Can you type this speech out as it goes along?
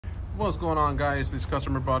What's going on, guys? This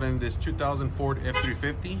customer bought in this 2000 Ford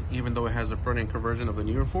F350, even though it has a front end conversion of the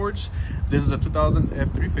newer Fords. This is a 2000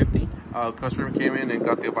 F350. Customer came in and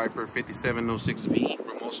got the Viper 5706V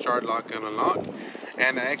remote start, lock and unlock,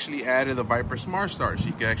 and I actually added the Viper Smart Start. So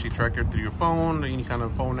you can actually track it through your phone, any kind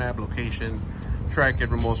of phone app, location, track it,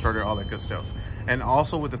 remote start it, all that good stuff. And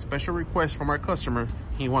also with a special request from our customer,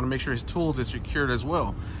 he wanted to make sure his tools is secured as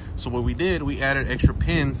well. So what we did, we added extra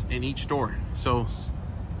pins in each door. So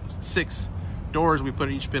 6 doors, we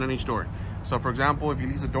put each pin on each door. So for example, if he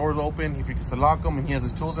leaves the doors open, if he gets to lock them and he has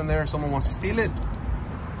his tools in there, someone wants to steal it,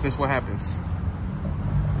 this is what happens.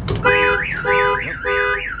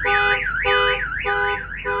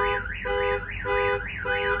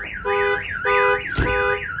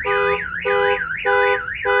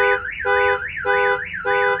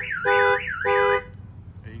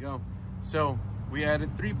 There you go. So we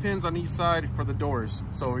added 3 pins on each side for the doors.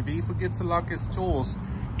 So if he forgets to lock his tools,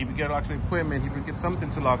 if he forgets his equipment, if he forgets something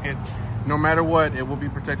to lock it, no matter what, it will be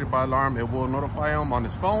protected by alarm. It will notify him on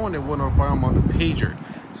his phone. It will notify him on the pager.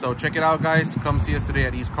 So check it out, guys. Come see us today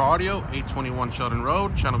at East Car Audio, 821 Sheldon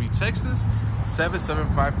Road, Channelview, Texas,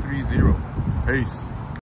 77530. Peace.